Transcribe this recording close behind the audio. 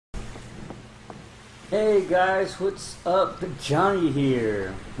Hey guys, what's up? Johnny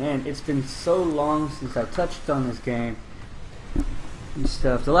here. Man, it's been so long since I touched on this game and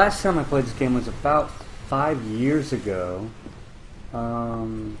stuff. The last time I played this game was about 5 years ago.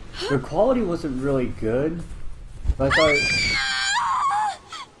 The quality wasn't really good, but I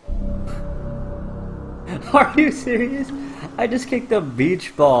thought... Are you serious? I just kicked a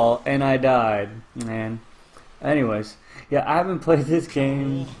beach ball and I died, man. Anyways, yeah, I haven't played this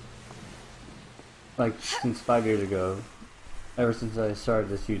game like since 5 years ago, ever since I started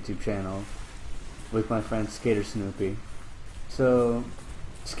this YouTube channel with my friend Skater Snoopy. So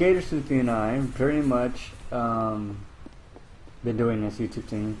Skater Snoopy and I pretty much been doing this YouTube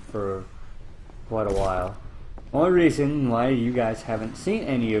thing for quite a while. Only reason why you guys haven't seen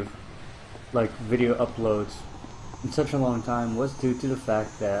any of like video uploads in such a long time was due to the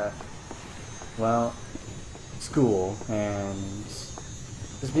fact that, well, school and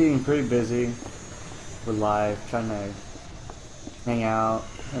just being pretty busy with life, trying to hang out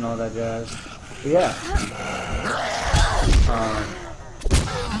and all that jazz. But yeah.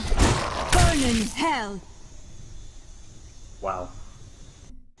 Burn in hell. Wow.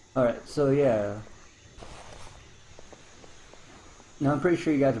 Alright, so yeah. Now I'm pretty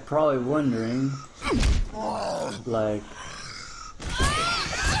sure you guys are probably wondering, like,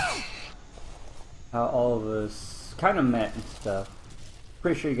 how all of us kind of met and stuff.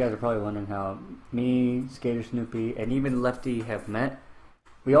 Pretty sure you guys are probably wondering how me, Skater Snoopy, and even Lefty have met.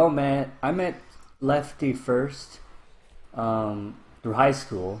 We all met. I met Lefty first through high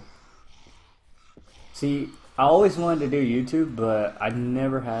school. See, I always wanted to do YouTube, but I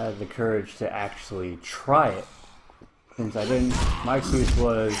never had the courage to actually try it. Since I didn't, my excuse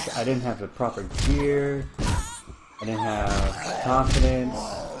was I didn't have the proper gear, I didn't have confidence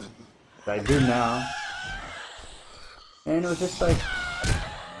that I do now. And it was just like,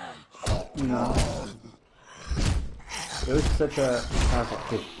 you know, it was such a...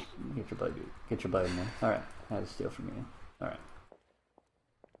 Get your buddy, get your buddy in there. Alright, I had to steal from you. Alright.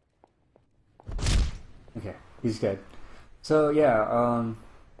 Okay, he's dead. So yeah,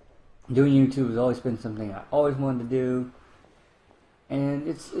 doing YouTube has always been something I always wanted to do. And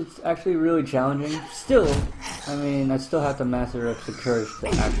it's actually really challenging. Still, I mean, I still have to master up the courage to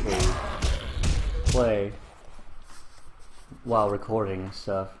actually play while recording and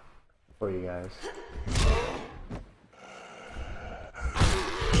stuff for you guys.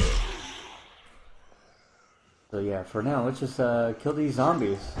 So yeah, for now, let's just kill these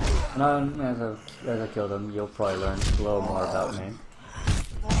zombies. And as I kill them, you'll probably learn a little more about me.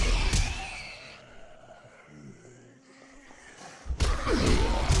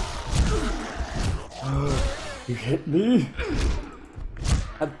 You hit me?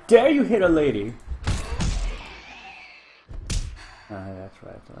 How dare you hit a lady? That's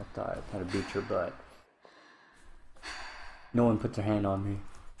right. I thought I had to beat your butt. No one put their hand on me.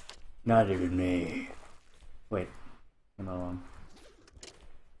 Not even me. Wait. Am I wrong?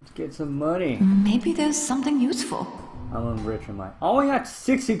 Let's get some money. Maybe there's something useful. I'm rich, am I? I only got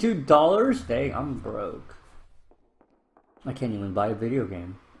 $62? Dang, I'm broke. I can't even buy a video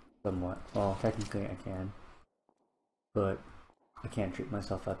game. Somewhat. Well, technically I can. But I can't treat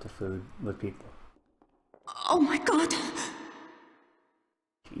myself out to food with people. Oh my god.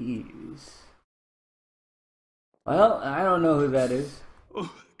 Jeez. Well, I don't know who that is.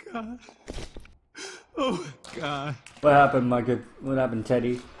 Oh god. Oh god. What happened, my good? What happened,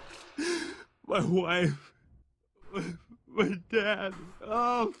 Teddy? My wife. My dad.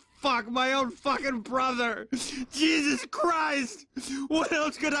 Oh fuck, my own fucking brother. Jesus Christ. What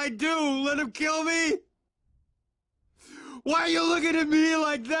else could I do? Let him kill me? Why are you looking at me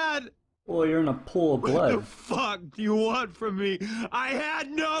like that? Well, you're in a pool of blood. What the fuck do you want from me? I had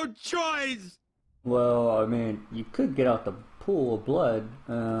no choice! Well, I mean, you could get out the pool of blood.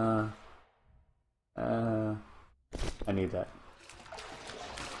 I need that.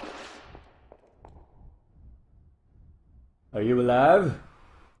 Are you alive?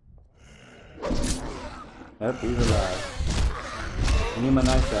 Yep, he's alive. I need my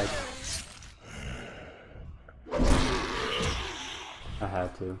knife back. I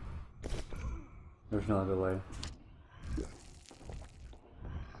had to. There's no other way.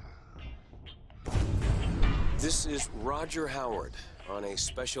 This is Roger Howard on a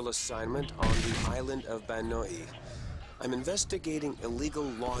special assignment on the island of Banoi. I'm investigating illegal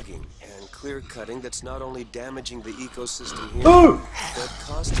logging and clear-cutting that's not only damaging the ecosystem here, but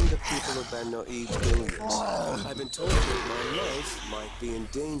costing the people of Banoi billions. I've been told that my life might be in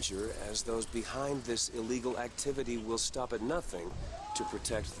danger as those behind this illegal activity will stop at nothing to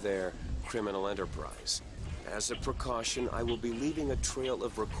protect their criminal enterprise. As a precaution, I will be leaving a trail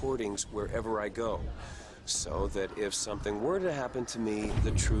of recordings wherever I go, so that if something were to happen to me,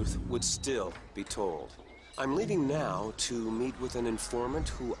 the truth would still be told. I'm leaving now to meet with an informant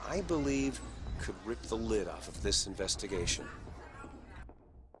who I believe could rip the lid off of this investigation.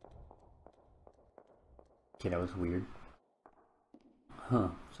 Okay, that was weird. Huh.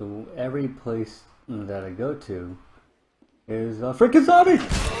 So every place that I go to is a freaking zombie!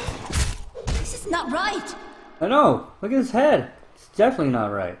 This is not right. I know! Look at his head! It's definitely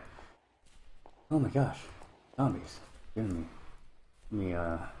not right. Oh my gosh. Zombies. Giving me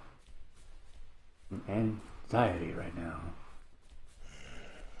anxiety right now.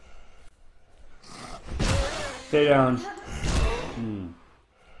 Stay down.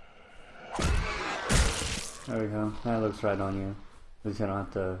 There we go. That looks right on you. At least I don't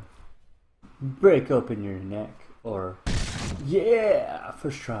have to break open your neck. Or, yeah!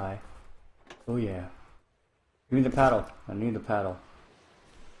 First try. Oh yeah. Give me the paddle. I need the paddle.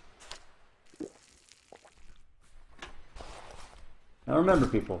 Now remember,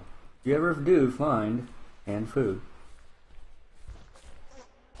 people, if you ever do find canned food,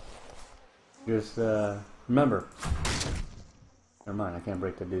 just remember. Never mind, I can't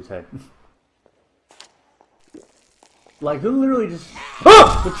break that dude's head. Like, who literally just...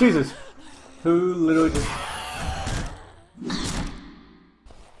 Oh! Jesus! Who literally just...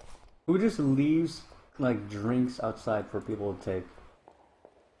 Who just leaves, like, drinks outside for people to take?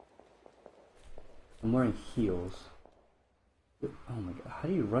 I'm wearing heels. Oh my god, how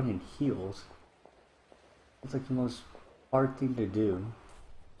do you run in heels? It's like the most hard thing to do.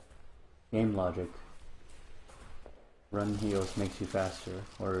 Game logic. Run in heels makes you faster,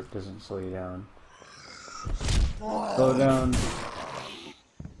 or it doesn't slow you down. Slow down.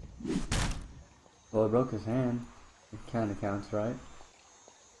 Well, I broke his hand. It kinda counts, right?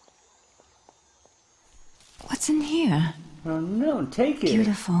 What's in here? Oh no, take it!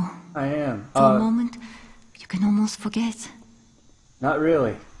 Beautiful. I am. For a moment, you can almost forget. Not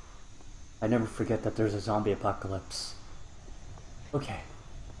really. I never forget that there's a zombie apocalypse. Okay.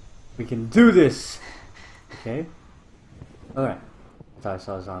 We can do this! Okay? Alright. I thought I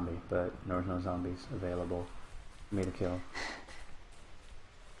saw a zombie, but there was no zombies available for me to kill.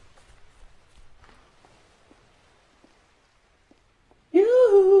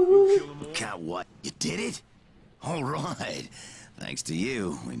 Yoo-hoo! Cat what? You did it? All right. Thanks to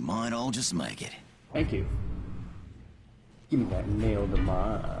you, we might all just make it. Thank you. Give me that nail to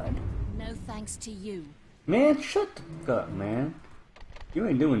mod. No thanks to you. Man, shut the fuck up, man. You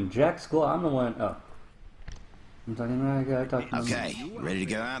ain't doing jack squat. I'm the one. Oh. I'm talking to that guy talking to Okay, ready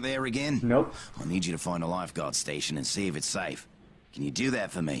to go out there again? Nope. I need you to find a lifeguard station and see if it's safe. Can you do that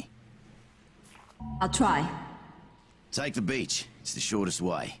for me? I'll try. Take the beach. It's the shortest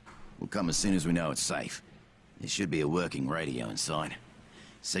way. We'll come as soon as we know it's safe. There should be a working radio inside.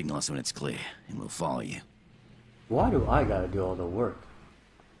 Signal us when it's clear, and we'll follow you. Why do I gotta do all the work?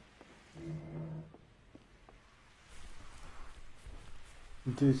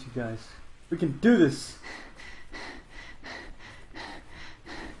 We can do this, you guys. We can do this!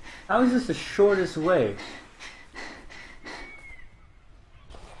 How is this the shortest way?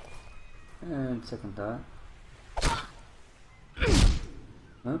 And second thought.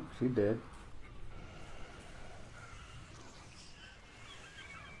 Oh, she did.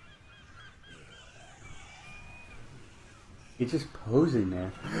 He's just posing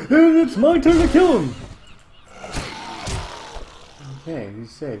there. And it's my turn to kill him! Okay, he's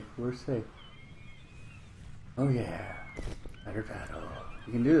safe. We're safe. Oh yeah. Better battle.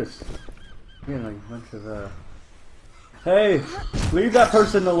 You can do this. Yeah, like a bunch of Hey! Leave that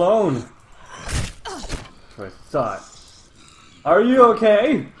person alone! That's what I thought. Are you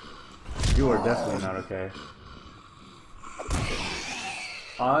okay? You are definitely not okay.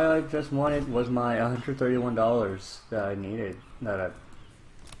 All I just wanted was my $131 that I needed.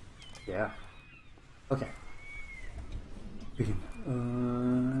 Yeah. Okay. We can,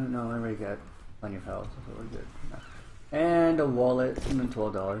 no, I already got plenty of health, so we're good. And a wallet, and then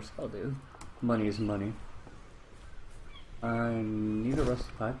 $12. I'll do. Money is money. I need a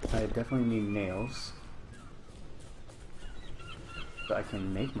rusty pipe. I definitely need nails. So I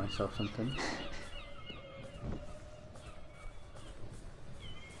can make myself something.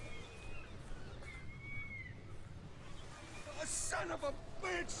 Son of a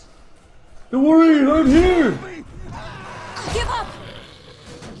bitch! Don't worry, I'm here! I'll give up!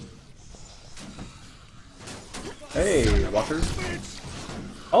 Hey, walkers.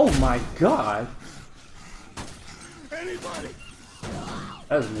 Oh my god! Anybody!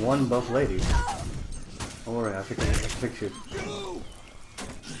 That is one buff lady. Don't worry, I can fix you.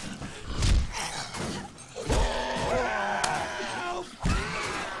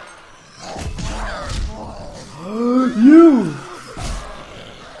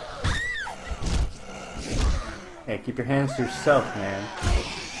 keep your hands to yourself, man.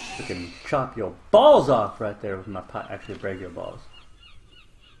 I can chop your balls off right there with my pot. Actually, break your balls.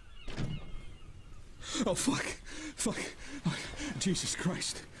 Oh, fuck. Fuck. Oh, Jesus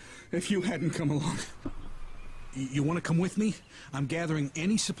Christ. If you hadn't come along. You want to come with me? I'm gathering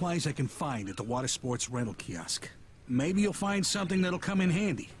any supplies I can find at the water sports rental kiosk. Maybe you'll find something that'll come in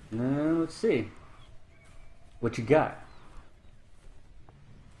handy. Let's see. What you got?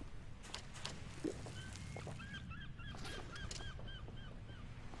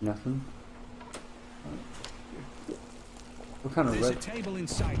 Nothing. What kind of There's a table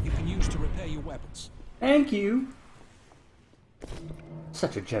inside you can use to repair your weapons. Thank you.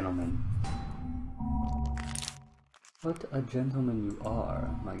 Such a gentleman. What a gentleman you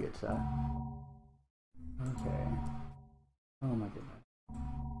are, my good sir. Okay. Oh my goodness.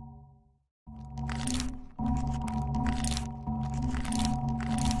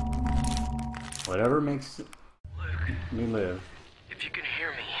 Whatever makes me live. If you can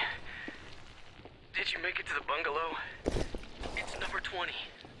hear me, did you make it to the bungalow? It's number 20.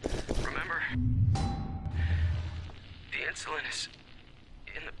 Remember? The insulin is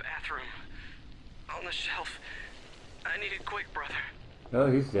in the bathroom, on the shelf. I need it quick, brother.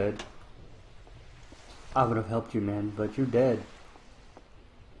 Oh, he's dead. I would have helped you, man, but you're dead.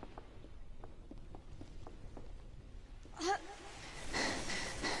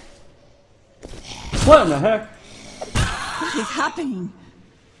 What in the heck? What is happening?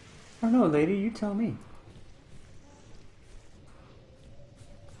 I don't know, lady. You tell me.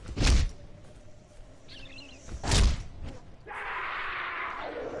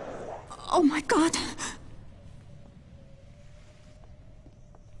 Oh my God.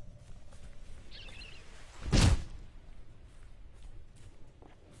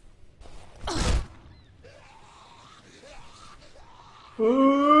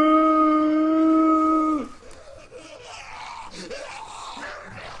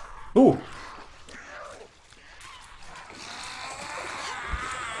 Ooh.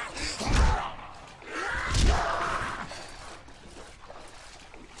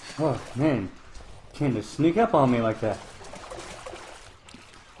 Oh man, can't just sneak up on me like that.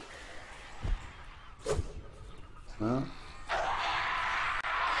 Well,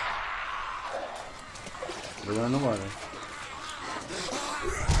 we're in the water.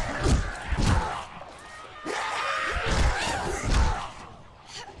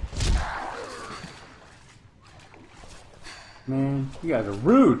 Man, you guys are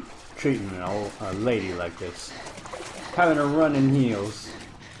rude treating a lady like this. Having her run in heels.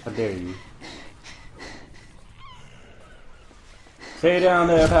 How dare you? Stay down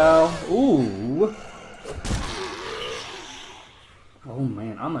there, pal. Ooh. Oh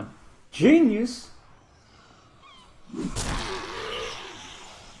man, I'm a genius.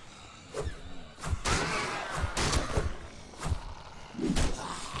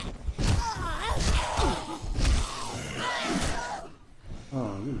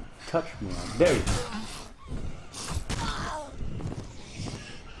 Oh, you touched me. I dare you.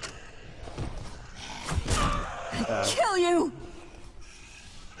 Kill you!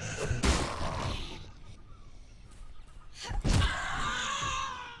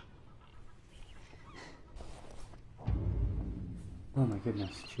 Oh my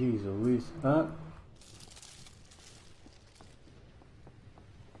goodness, jeez Louise.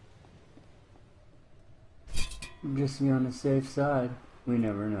 Just be on the safe side. We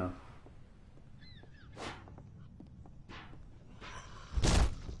never know.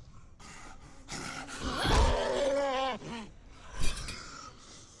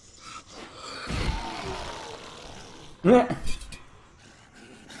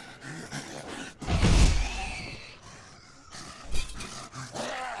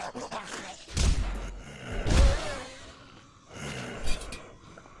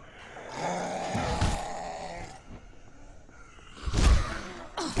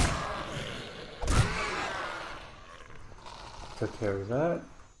 Took care of that.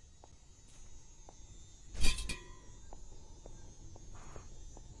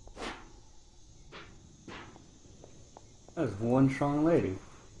 That's one strong lady.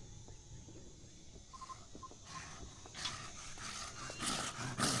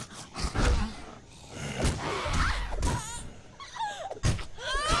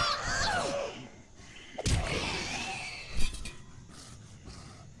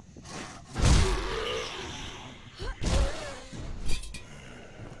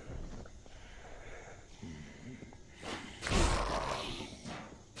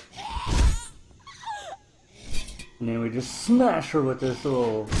 And then we just smash her with this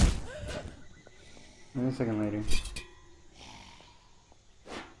little... Wait a second, lady.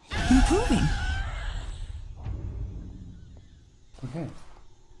 Improving. Okay.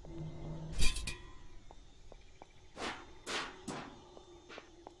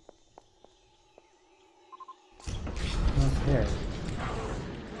 Okay.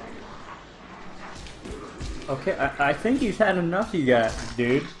 Okay, I think he's had enough you got,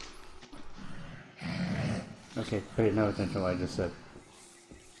 dude. Okay, pay no attention to what I just said.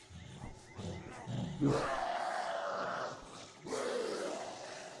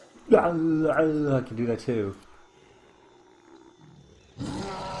 I can do that too.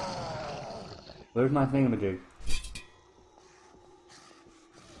 Where's my thingamajig?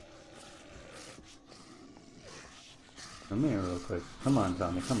 Come here real quick. Come on,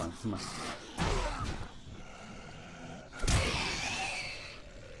 Tommy. Come on, come on.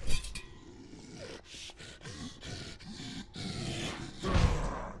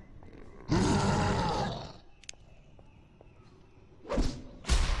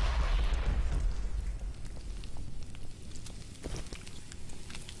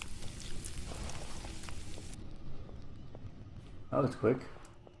 That was quick.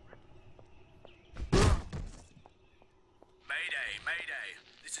 Mayday, Mayday.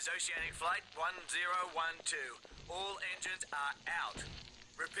 This is Oceanic Flight 1012. All engines are out.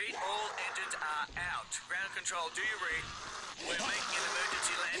 Repeat, all engines are out. Ground control, do you read? We're making an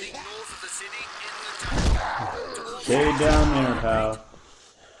emergency landing north of the city in the tunnel. Stay down there, pal.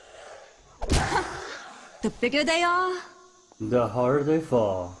 The bigger they are, The harder they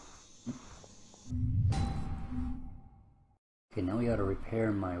fall. Okay, now we gotta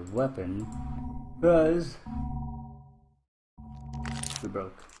repair my weapon, because we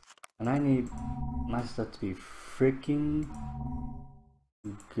broke. And I need my stuff to be freaking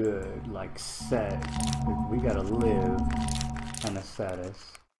good, like set. We gotta live kind of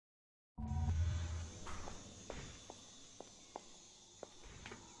status.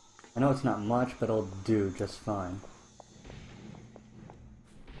 I know it's not much, but it'll do just fine.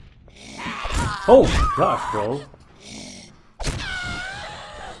 Oh gosh, bro.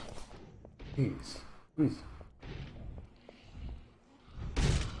 Jeez. Jeez.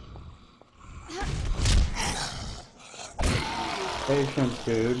 Patience,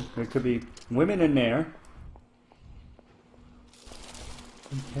 dude. There could be women in there.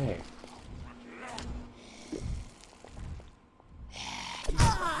 Okay.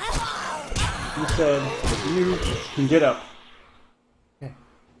 You said that you can get up. Okay.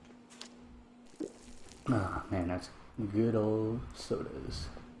 Ah, man, that's good old sodas.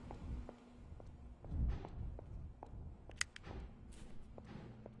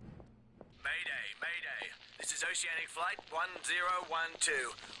 Oceanic Flight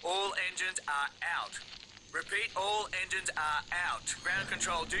 1012. All engines are out. Repeat, all engines are out. Ground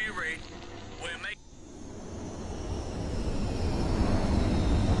control, do you read? We're making...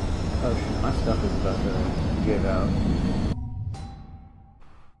 Oh shit, my stuff is about to give out.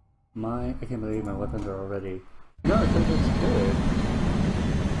 I can't believe my weapons are already... No, I think it's good.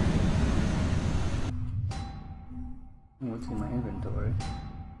 What's in my inventory?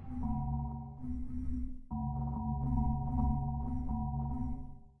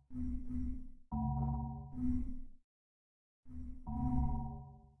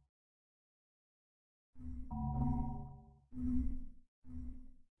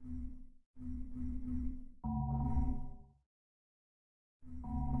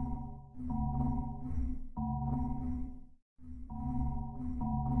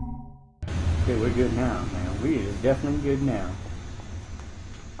 Okay, we're good now, man. We are definitely good now.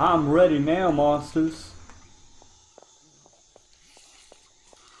 I'm ready now, monsters.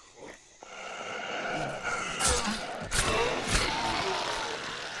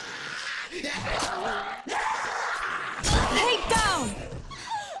 lay down!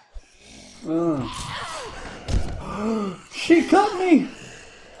 She cut me!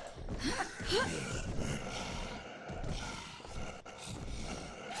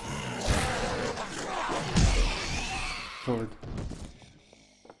 Forward.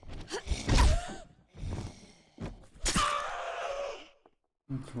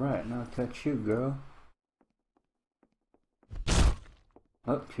 That's right, now I'll cut you, girl.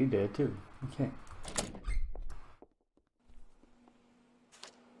 Oh, she did too. Okay.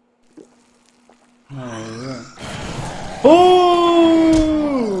 Alright.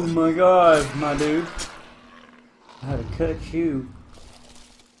 Oh my god, my dude. I had to cut you.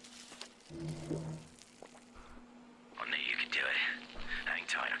 I knew you could do it. Hang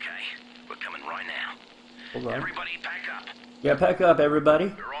tight, okay? We're coming right now. Hold on. Everybody pack up. Yeah, pack up, everybody.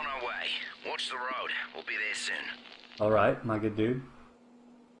 We're on our way. Watch the road. We'll be there soon. Alright, my good dude.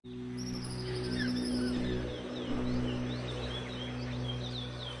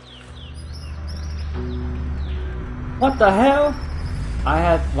 What the hell?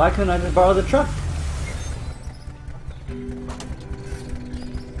 Why couldn't I just borrow the truck?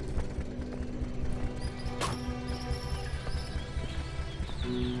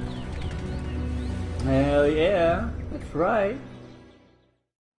 Hell yeah, that's right.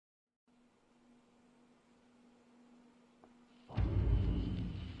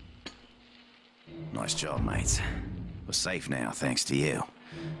 Nice job, mates. We're safe now, thanks to you.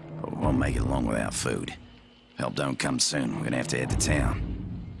 But we won't make it long without food. Help don't come soon, we're gonna have to head to town.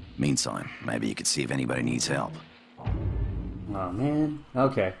 Meantime, maybe you could see if anybody needs help. Oh man.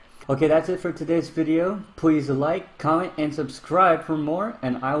 Okay. Okay, that's it for today's video. Please like, comment, and subscribe for more,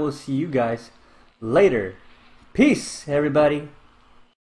 and I will see you guys later. Peace, everybody.